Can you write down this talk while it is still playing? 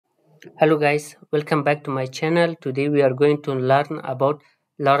Hello guys, welcome back to my channel. Today we are going to learn about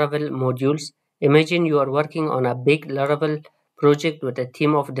Laravel modules. Imagine you are working on a big Laravel project with a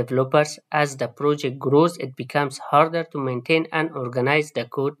team of developers. As the project grows, it becomes harder to maintain and organize the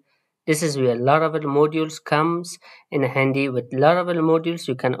code. This is where Laravel modules comes in handy. With Laravel modules,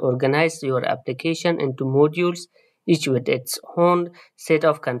 you can organize your application into modules, each with its own set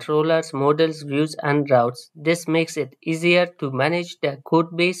of controllers, models, views, and routes. This makes it easier to manage the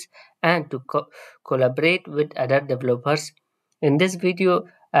code base and to collaborate with other developers. In this video,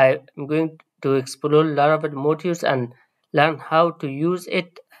 I am going to explore Laravel modules and learn how to use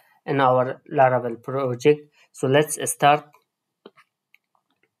it in our Laravel project. So let's start.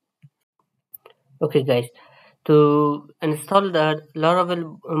 Okay, guys. To install the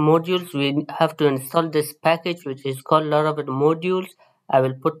Laravel modules, we have to install this package which is called Laravel modules. I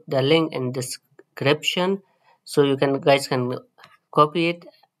will put the link in description so you can copy it.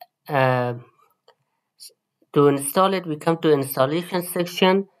 Uh, To install it, we come to installation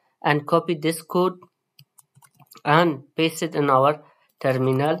section and copy this code and paste it in our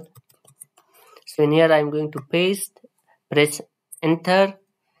terminal. So in here I'm going to paste, press enter,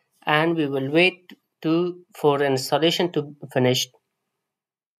 and we will wait for installation to finish.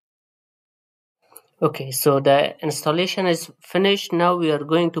 Okay, so the installation is finished. Now we are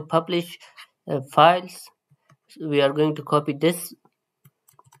going to publish files. We are going to copy this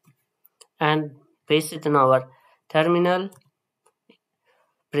and paste it in our terminal.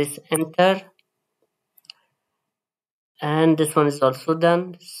 Press enter, and this one is also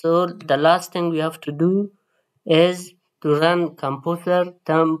done. So the last thing we have to do is to run composer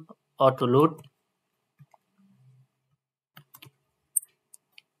dump autoload.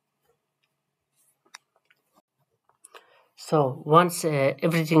 So once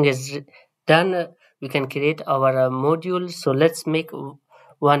everything is done, we can create our module. So let's make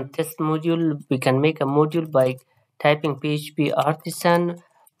one test module. We can make a module by typing php artisan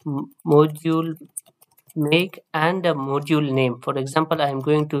module make and a module name. For example, I am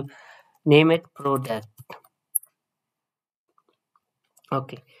going to name it product.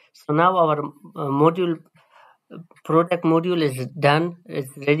 Okay, so now our module product module is done.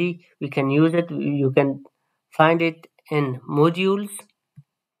 It's ready. We can use it. You can find it in modules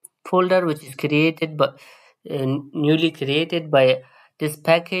folder, which is created but newly created by this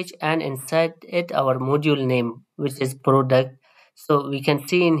package, and inside it our module name, which is product. So we can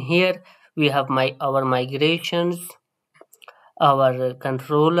see in here we have our migrations, our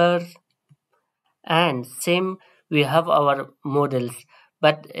controllers, and same we have our models.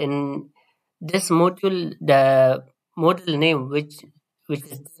 But in this module, the model name which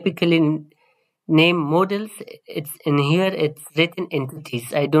is typically name models, it's in here, it's written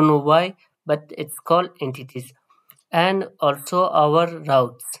entities. I don't know why, but it's called entities. And also our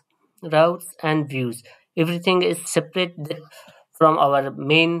routes and views, everything is separate from our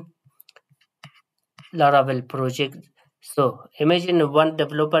main Laravel project. So imagine one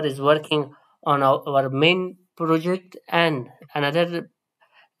developer is working on our main project and another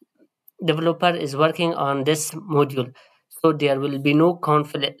developer is working on this module. So there will be no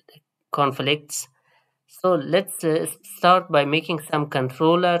conflicts. So let's start by making some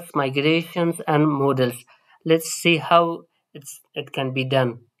controllers, migrations, and models. Let's see how it can be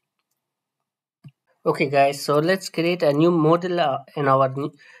done. Okay, guys, so let's create a new model in our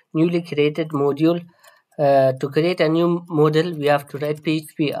newly created module. To create a new model, we have to write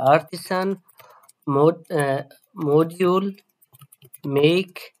PHP artisan module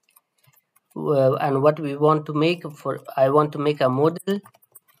make, and what we want to make. I want to make a model,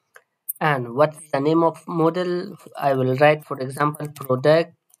 and what's the name of model? I will write, for example,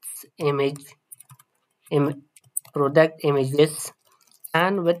 image Im- product images,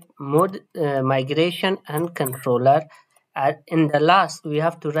 and with migration and controller. In the last, we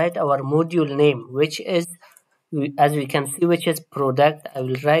have to write our module name, which is, as we can see, which is product. I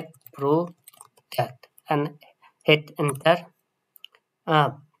will write product and hit enter.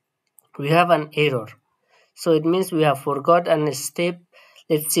 We have an error, so it means we have forgotten a step.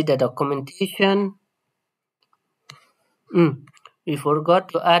 Let's see the documentation. We forgot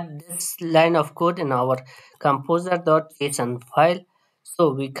to add this line of code in our composer.json file.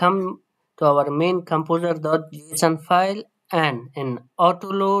 So we come to our main composer.json file, and in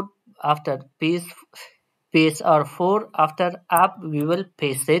autoload after PSR4 after app we will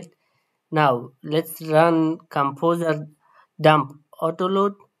paste it. Now let's run composer dump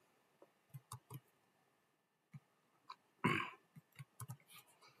autoload.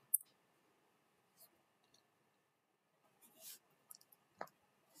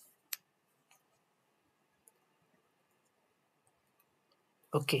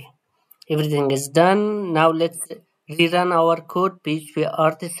 Okay. Everything is done. Now let's rerun our code. PHP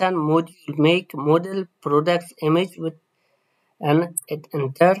artisan module make model products image with and hit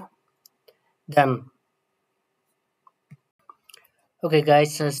enter. Done. Okay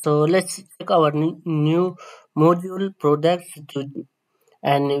guys, so let's check our new module products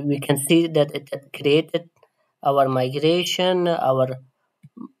and we can see that it had created our migration, our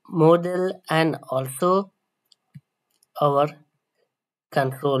model, and also our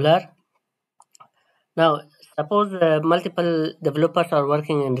controller. Now, suppose multiple developers are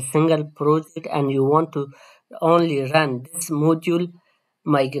working in a single project and you want to only run this module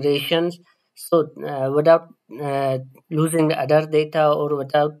migrations, so without losing other data or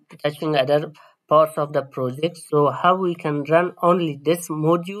without touching other parts of the project. So how we can run only this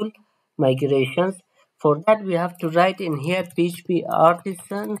module migrations? For that we have to write in here PHP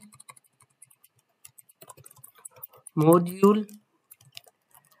artisan module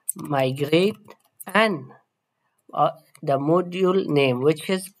migrate and the module name which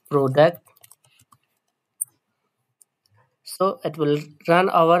is product, so it will run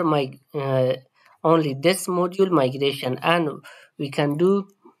our only this module migration. And we can do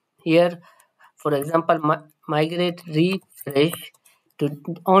here, for example, migrate refresh to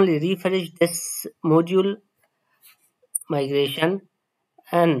only refresh this module migration.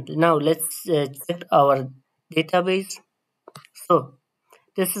 And now let's check our database. So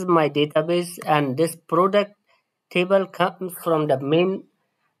this is my database and this product table comes from the main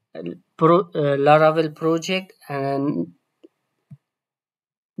Laravel project, and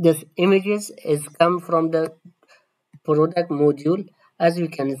this images is come from the product module. As we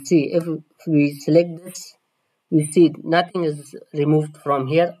can see, if we select this, we see nothing is removed from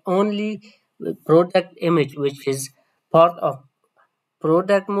here, only product image which is part of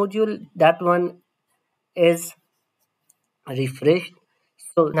product module, that one is refreshed.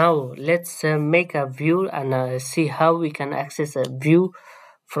 So now let's make a view and see how we can access a view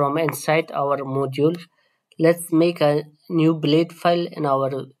from inside our module. Let's make a new blade file in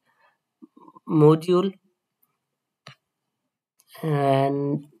our module,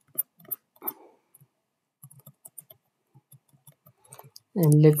 and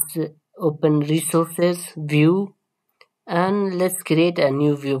let's open resources view and let's create a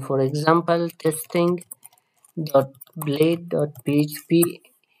new view. For example, testing dot blade dot php.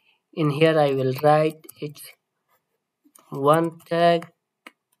 In here I will write h1 tag,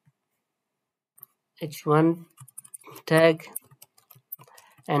 h1 tag,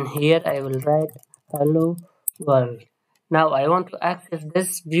 and here I will write hello world. Now I want to access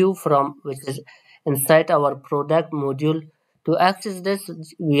this view from which is inside our product module. To access this,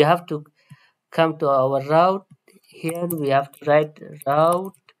 we have to come to our route. Here we have to write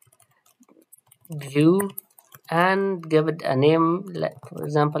route view and give it a name, like for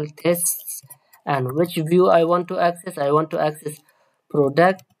example tests. And which view I want to access? I want to access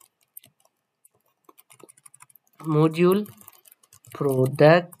product module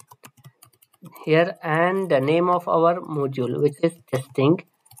product here, and the name of our module which is testing.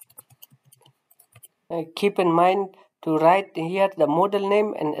 Keep in mind to write here the model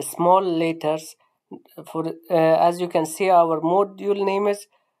name in small letters. For as you can see, our module name is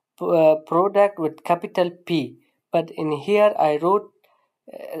product with capital P, but in here I wrote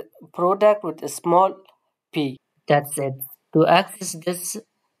product with a small p. That's it. To access this,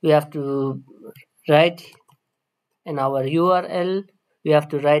 we have to write in our URL, we have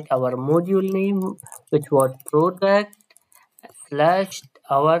to write our module name, which was product slash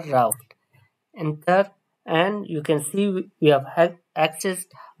our route. Enter, and you can see we have accessed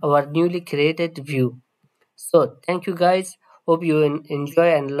our newly created view. So thank you guys. Hope you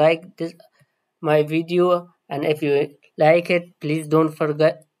enjoy and like this my video, and if you like it, please don't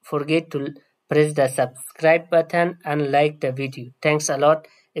forget to press the subscribe button and like the video. Thanks a lot.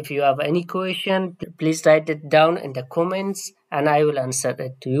 If you have any question, please write it down in the comments and I will answer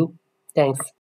it to you. Thanks.